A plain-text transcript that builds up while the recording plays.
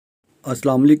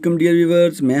अस्सलाम वालेकुम dear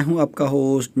viewers, मैं हूं आपका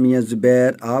होस्ट मियां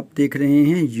ज़ुबैर। आप देख रहे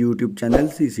हैं यूट्यूब चैनल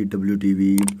CCW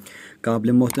TV।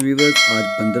 काबिल मोहतरम व्यूवर्स, आज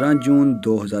 15 जून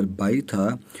 2022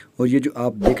 था और ये जो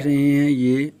आप देख रहे हैं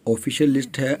ये ऑफिशियल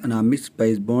लिस्ट है अनामिस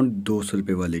प्राइज़ बॉन्ड 200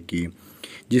 रुपये वाले की,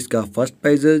 जिसका फ़र्स्ट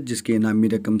प्राइज़ जिसकी इनामी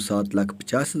रकम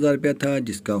 7,50,000 रुपया था,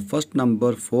 जिसका फ़र्स्ट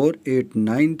नंबर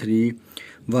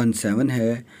 489317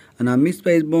 है। अनामिस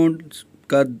प्राइज़ बॉन्ड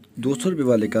का 200 रुपये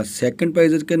वाले का सेकंड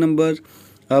प्राइज़ का नंबर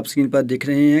आप स्क्रीन पर देख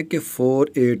रहे हैं कि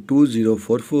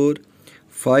 482044,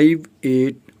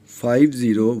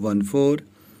 585014,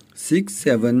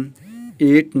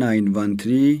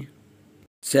 678913,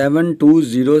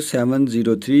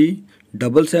 720703,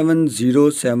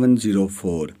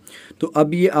 770704। तो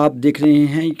अब ये आप देख रहे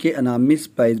हैं कि अनामिस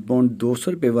प्राइज़ बॉन्ड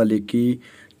 200 रुपये वाले की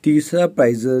तीसरा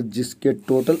प्राइज़ जिसके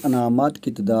टोटल अनामात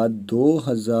की तादाद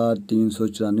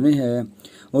 2394 है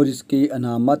और इसकी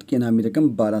अनामात की इनामी रकम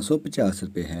 1250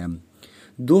 रुपये है।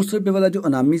 200 रुपये वाला जो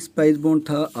अनामिस प्राइज़ बॉन्ड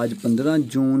था आज 15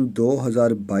 जून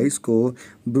 2022 को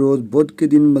बरोज़ बुध के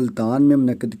दिन मुल्तान में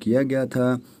मुनक़्क़द किया गया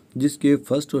था, जिसके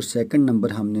फ़र्स्ट और सेकंड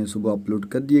नंबर हमने सुबह अपलोड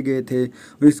कर दिए गए थे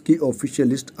और इसकी ऑफिशियल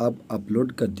लिस्ट अब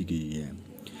अपलोड कर दी गई है।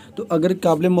 तो अगर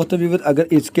काबिल मोहतरम व्यूअर अगर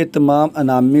इसके तमाम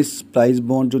अनामिस प्राइज़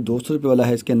बॉन्ड जो 200 रुपये वाला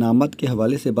है इसके अनामत के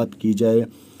हवाले से बात की जाए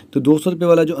तो 200 रुपये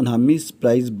वाला जो अनामिस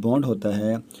प्राइज़ बॉन्ड होता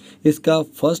है इसका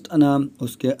फ़र्स्ट अनाम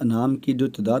उसके अनाम की जो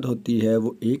तादाद होती है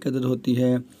वो 1 अदद होती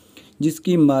है,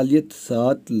 जिसकी मालियत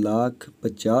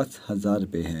 7,50,000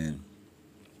 रुपये है।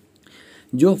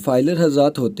 जो फाइलर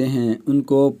हज़रात होते हैं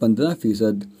उनको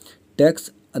 15%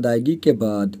 टैक्स अदायगी के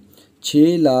बाद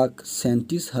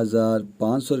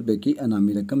 6,37,500 रुपये की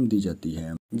अनामी रकम दी जाती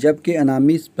है। जबकि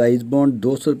अनामिस प्राइज़ बॉन्ड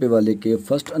 200 रुपये वाले के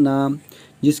फ़र्स्ट अनाम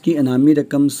जिसकी अनामी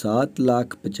रकम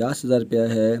 7,50,000 रुपया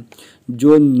है,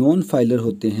 जो नॉन फाइलर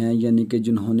होते हैं यानी कि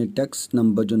जिन्होंने टैक्स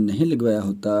नंबर जो नहीं लगवाया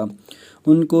होता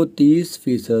उनको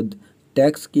 30%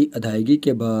 टैक्स की अदायगी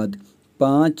के बाद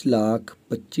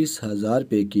 5,25,000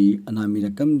 रुपये की अनामी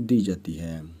रकम दी जाती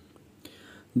है।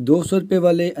 200 रुपये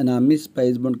वाले अनामिस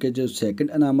प्राइज़ बॉन्ड के जो सेकंड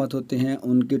अनामत होते हैं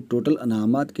उनके टोटल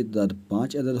अनामत की तादाद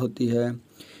 5 अदद होती है,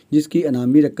 जिसकी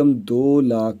अनामी रकम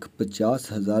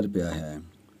 2,50,000 रुपया है।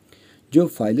 जो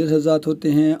फाइलर हज़रात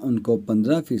होते हैं उनको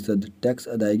 15% टैक्स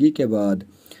अदायगी के बाद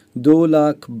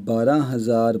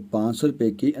 2,12,500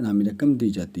 रुपये की अनामी रकम दी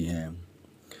जाती है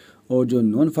और जो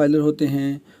नॉन फाइलर होते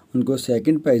हैं उनको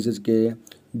सेकंड प्राइज़ के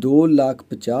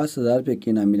 2,50,000 रुपये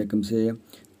की इनामी रकम से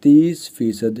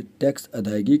 30% टैक्स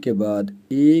अदायगी के बाद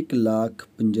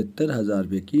 1,75,000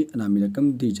 रुपये की इनामी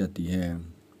रकम दी जाती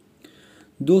है।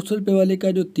 200 रुपये वाले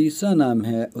का जो तीसरा नाम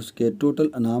है उसके टोटल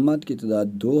अनामत की तादाद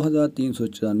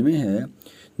 2,394 है,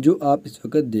 जो आप इस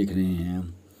वक्त देख रहे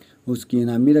हैं। उसकी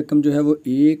इनामी रकम जो है वो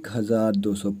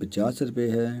 1,250 रुपये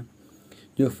है।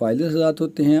 जो फाइलर हज़रात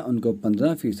होते हैं उनको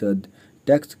 15%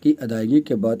 टैक्स की अदायगी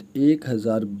के बाद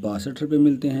 1,062 रुपये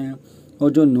मिलते हैं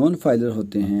और जो नॉन फाइलर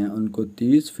होते हैं उनको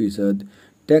 30%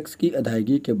 टैक्स की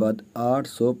अदायगी के बाद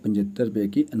 875 रुपये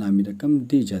की इनामी रकम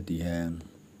दी जाती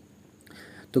है।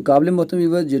 तो काबिल मोहतरम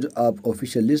व्यूअर्स, ये जो आप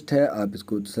ऑफिशियल लिस्ट है आप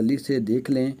इसको तसल्ली से देख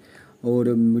लें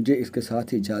और मुझे इसके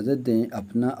साथ ही इजाज़त दें।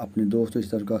 अपना अपने दोस्तों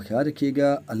इस तरह का ख्याल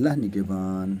रखिएगा। अल्लाह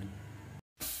निगहबान।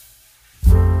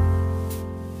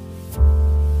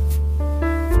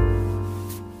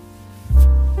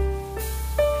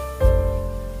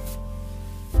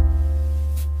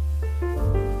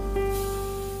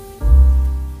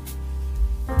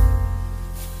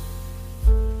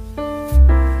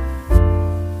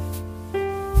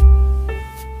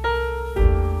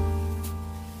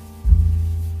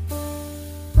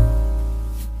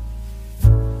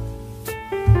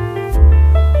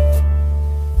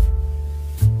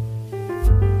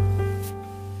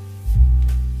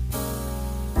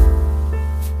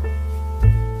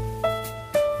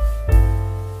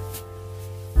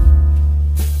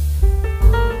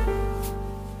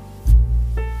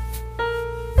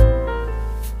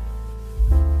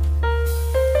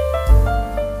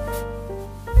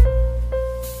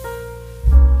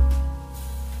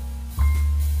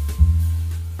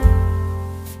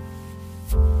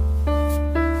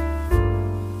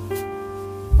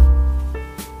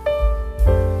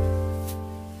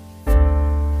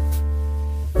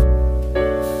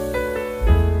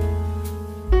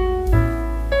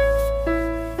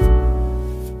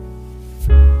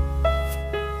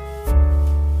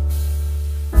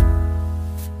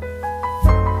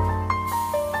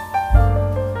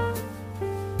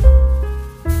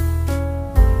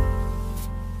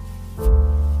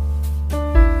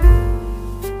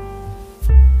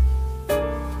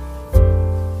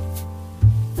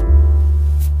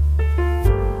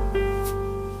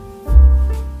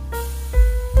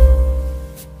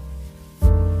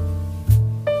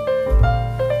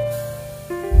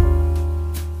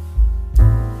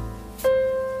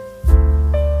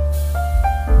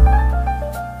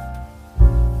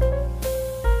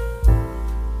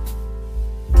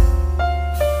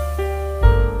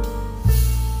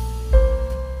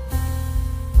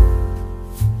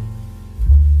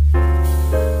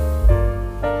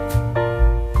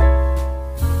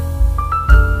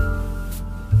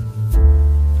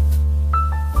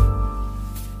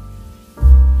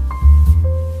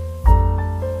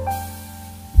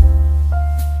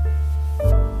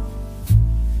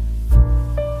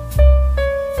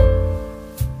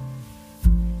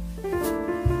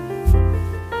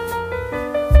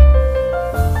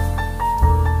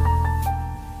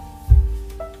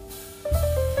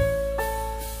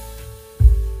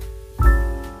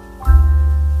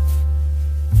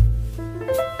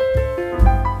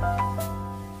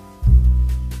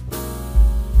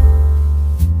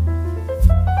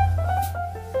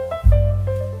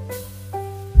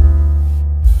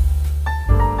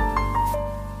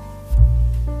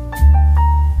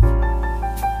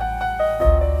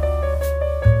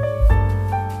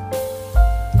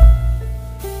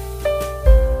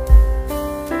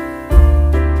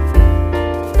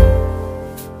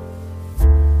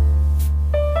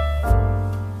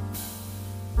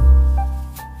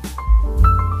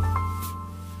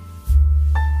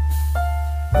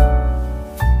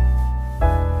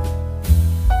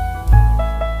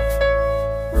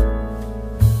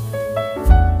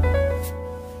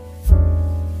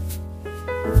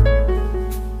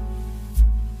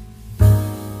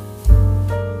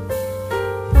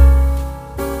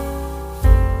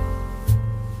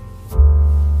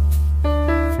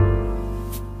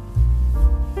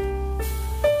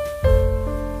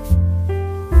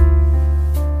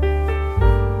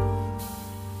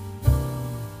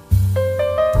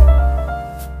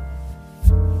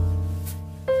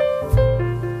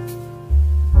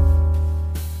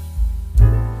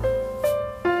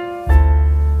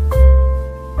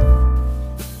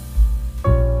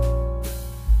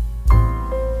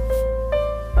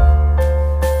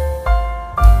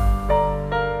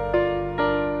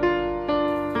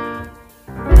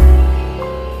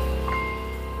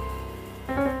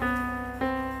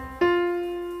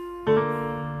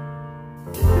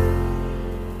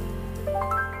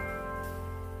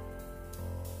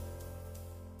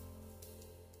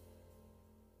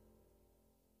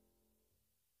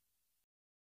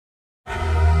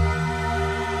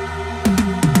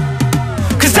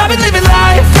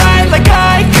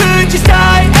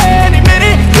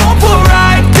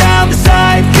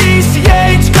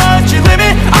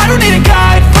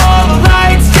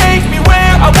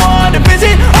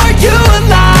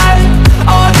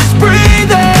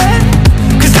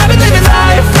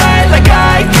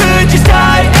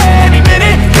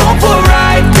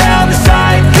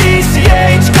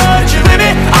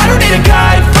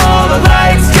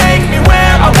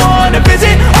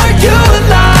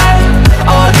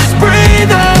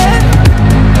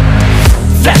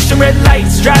 red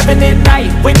lights, driving at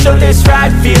night, windowless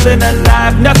ride, feeling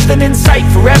alive, nothing in sight,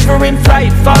 forever in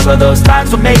flight, follow those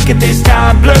lines, we'll make it this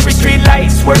time, blurry street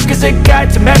lights, work as a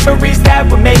guide to memories that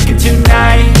we're making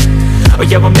tonight, oh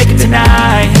yeah, we'll make it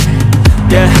tonight,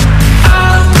 yeah.